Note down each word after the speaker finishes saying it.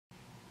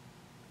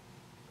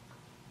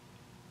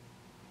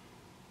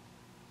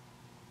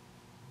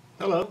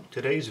Hello,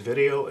 today's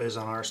video is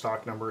on our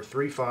stock number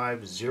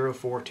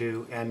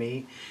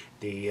 35042ME,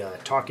 the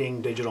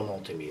talking digital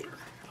multimeter.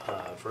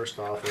 First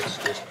off, it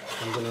just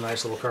comes in a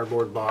nice little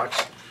cardboard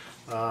box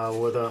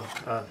with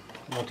a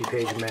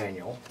multi-page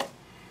manual.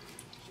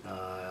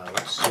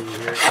 Let's see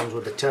here, it comes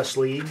with the test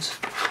leads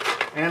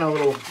and a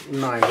little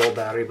 9-volt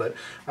battery, but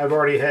I've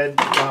already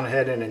gone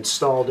ahead and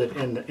installed it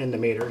in the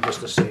meter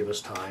just to save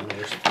us time.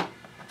 There's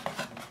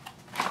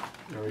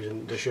no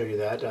reason to show you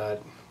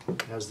that.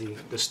 It has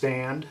the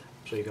stand,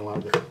 so you can allow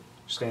it to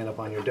stand up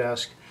on your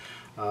desk.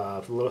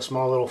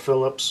 Small little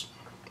Phillips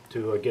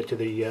to get to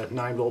the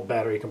 9-volt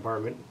battery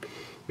compartment.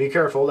 Be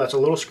careful, that's a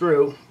little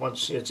screw.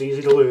 It's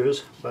easy to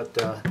lose, but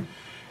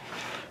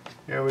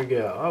there we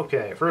go.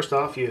 Okay, first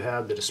off, you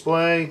have the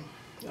display.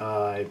 You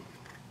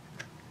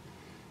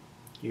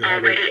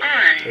have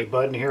a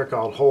button here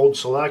called Hold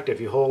Select. If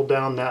you hold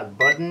down that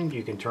button,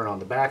 you can turn on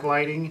the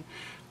backlighting.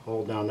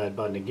 Hold down that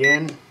button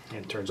again,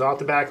 and it turns off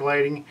the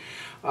backlighting.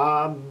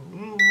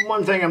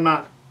 One thing I'm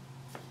not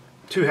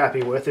too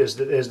happy with is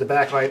the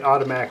backlight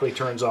automatically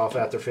turns off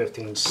after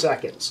 15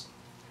 seconds.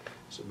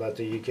 So, but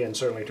you can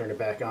certainly turn it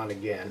back on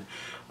again.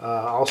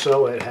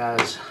 Also, it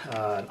has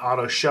an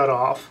auto shut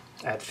off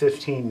at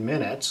 15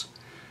 minutes.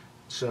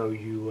 So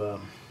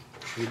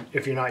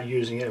if you're not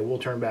using it, it will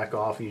turn back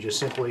off. You just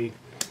simply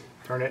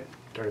turn it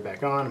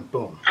back on, and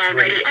boom,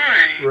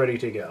 it's ready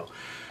to go.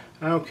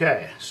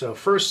 Okay, so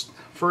first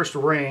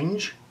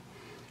range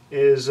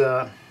is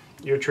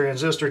your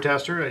transistor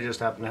tester. I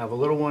just happen to have a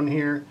little one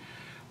here.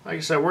 Like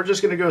I said, we're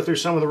just going to go through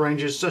some of the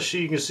ranges just so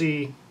you can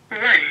see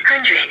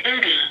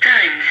 180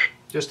 times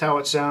just how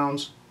it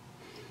sounds.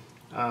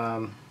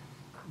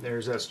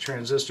 There's that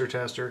transistor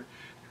tester.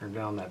 Turn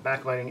down that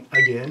backlighting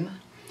again.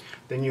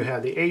 Then you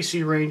have the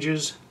AC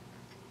ranges.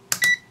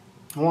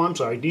 Oh, I'm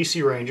sorry,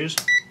 DC ranges.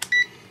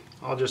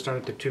 I'll just turn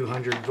it to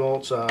 200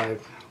 volts.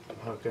 I've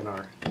hooked in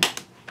our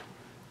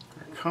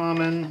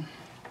common.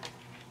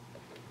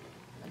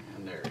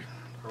 And there's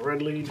a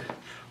red lead.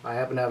 I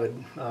happen to have a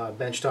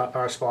benchtop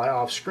power supply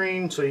off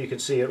screen so you can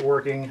see it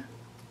working.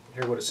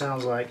 Hear what it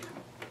sounds like.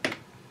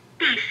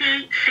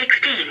 DC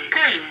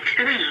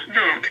 16.3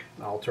 volt.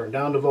 I'll turn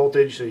down the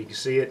voltage so you can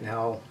see it and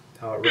how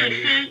it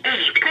ranges. DC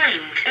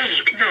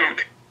 8.8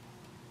 volt.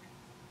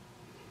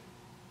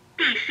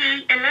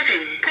 DC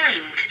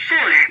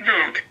 11.4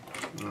 volt.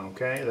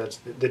 Okay, that's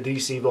the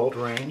DC volt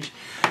range.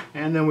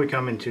 And then we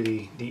come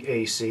into the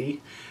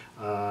AC.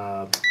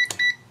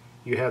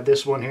 You have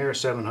this one here,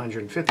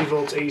 750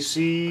 volts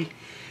AC.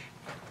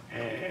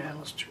 And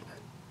let's turn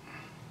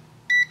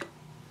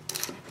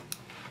that.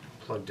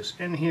 Plug this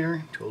in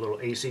here to a little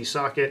AC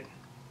socket.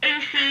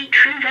 AC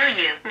true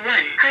value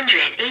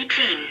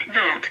 118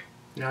 volt.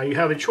 Now you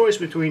have a choice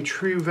between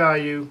true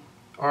value,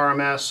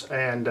 RMS,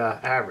 and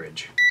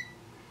average.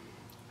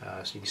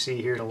 So you can see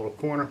here in the little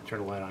corner, turn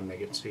the light on, make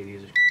it see it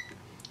easy.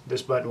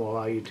 This button will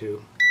allow you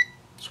to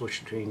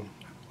switch between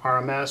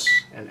RMS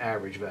and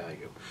average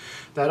value.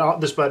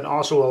 This button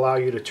also will allow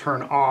you to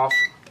turn off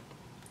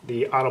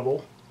the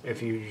Audible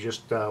if you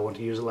just want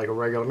to use it like a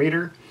regular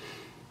meter,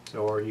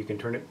 or you can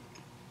turn it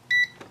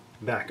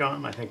back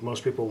on. I think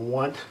most people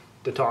want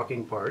the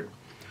talking part.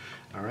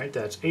 Alright,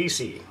 that's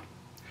AC.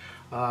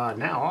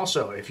 Now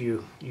also, if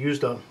you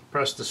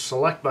press the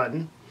select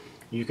button,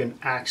 you can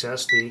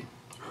access the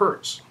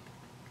hertz.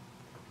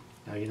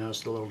 Now you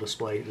notice the little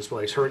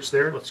displays hertz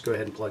there. Let's go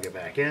ahead and plug it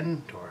back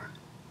in to our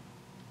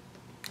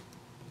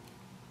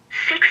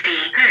 60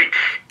 hertz.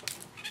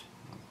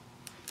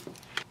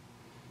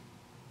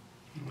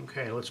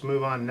 Okay, let's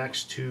move on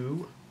next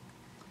to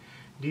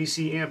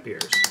DC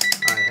amperes.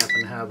 I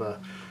happen to have a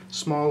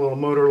small little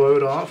motor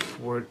load off.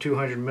 We're at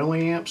 200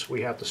 milliamps.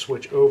 We have to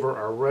switch over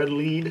our red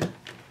lead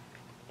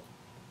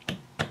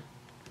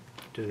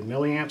to the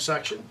milliamp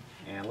section.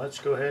 And let's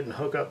go ahead and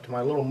hook up to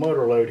my little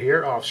motor load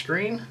here off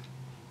screen.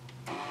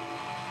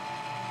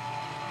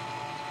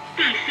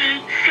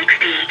 DC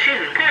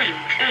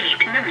 62.8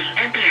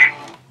 milliampere.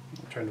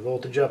 Turn the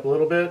voltage up a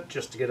little bit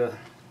just to get a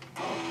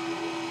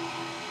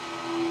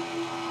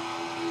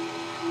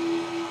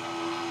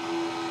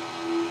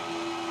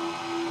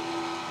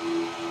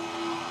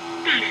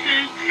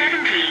DC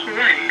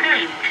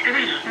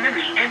 71.3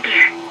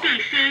 milliampere.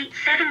 DC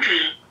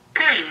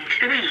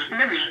 70.3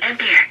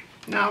 milliampere.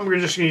 Now we're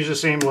just going to use the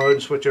same load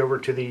and switch over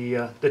to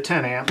the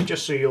 10 amp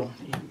just so you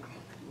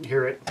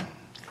hear it.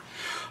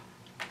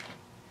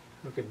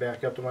 Hook it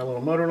back up to my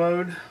little motor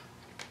load.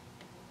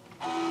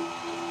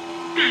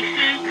 DC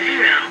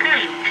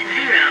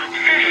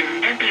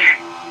 0.07 ampere.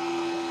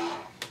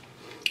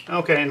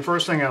 Okay, and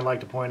first thing I'd like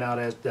to point out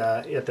is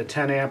at the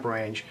 10 amp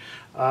range,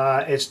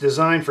 it's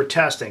designed for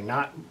testing,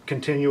 not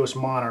continuous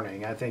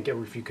monitoring. I think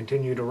if you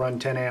continue to run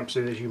 10 amps,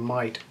 you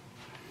might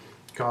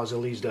cause the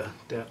leads to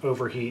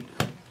overheat.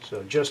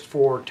 So just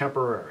for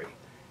temporary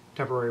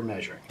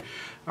measuring.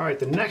 Alright,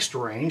 the next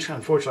range,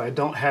 unfortunately I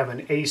don't have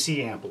an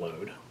AC amp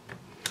load,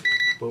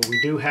 but we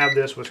do have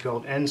this, what's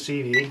called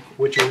NCV,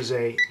 which is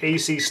a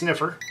AC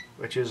sniffer,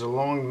 which is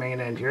along the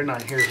main end here. Now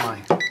here's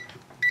my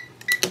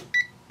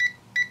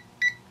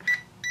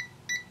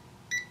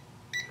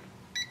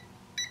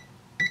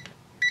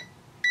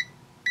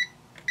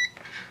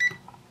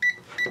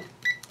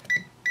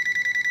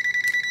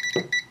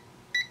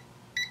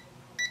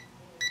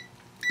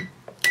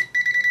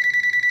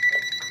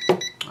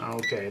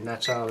Okay, and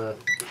that's how the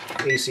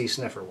AC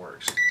sniffer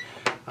works.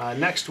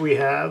 Next we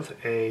have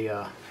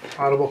a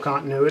Audible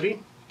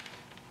continuity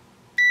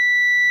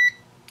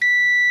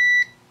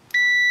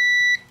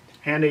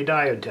and a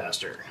diode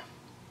tester.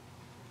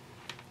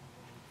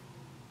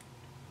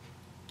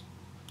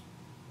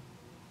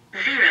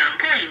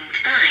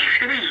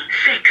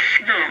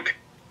 .536 volt.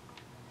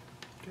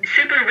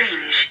 Super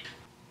range.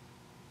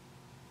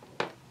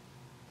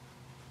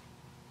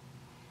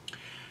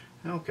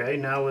 Okay,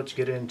 now let's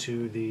get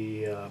into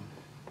the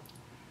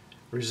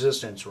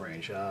resistance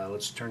range.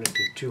 Let's turn it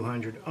to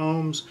 200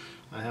 ohms.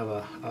 I have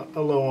a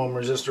low ohm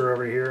resistor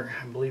over here.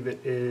 I believe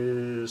it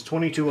is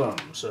 22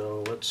 ohms.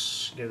 So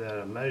let's give that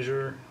a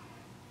measure.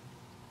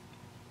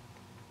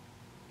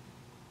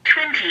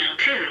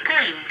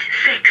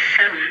 22.6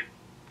 ohm.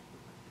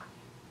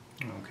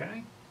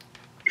 Okay.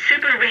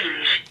 Super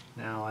range.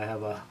 Now I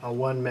have a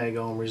 1 meg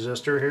ohm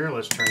resistor here.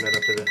 Let's turn that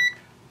up to the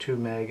 2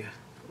 meg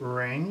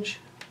range.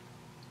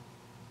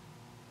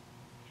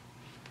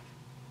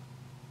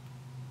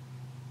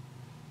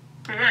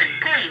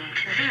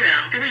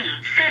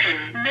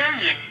 .037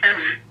 million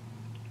ohm.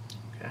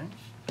 Okay.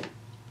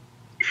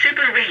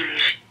 Super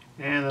range.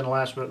 And then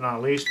last but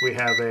not least, we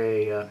have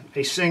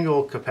a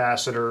single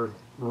capacitor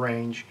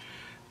range.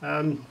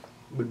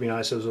 Would be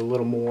nice if it was a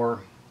little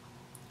more,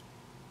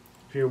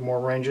 a few more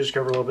ranges,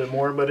 cover a little bit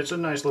more, but it's a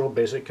nice little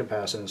basic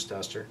capacitance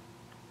tester.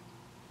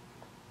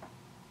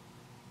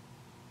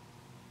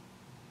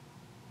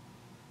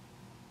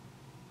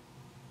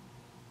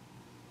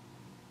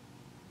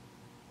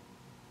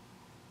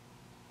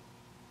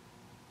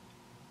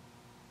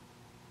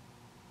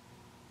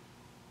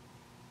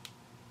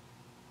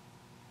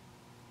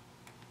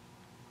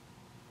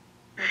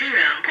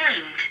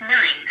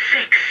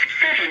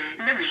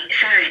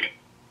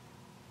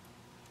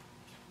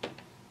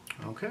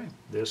 Okay,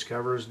 this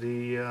covers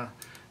the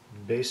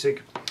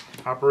basic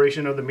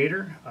operation of the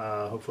meter.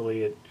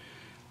 Hopefully it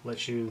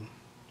lets you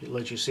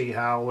see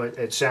how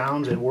it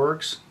sounds, it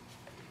works.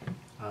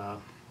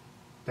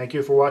 Thank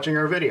you for watching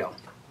our video.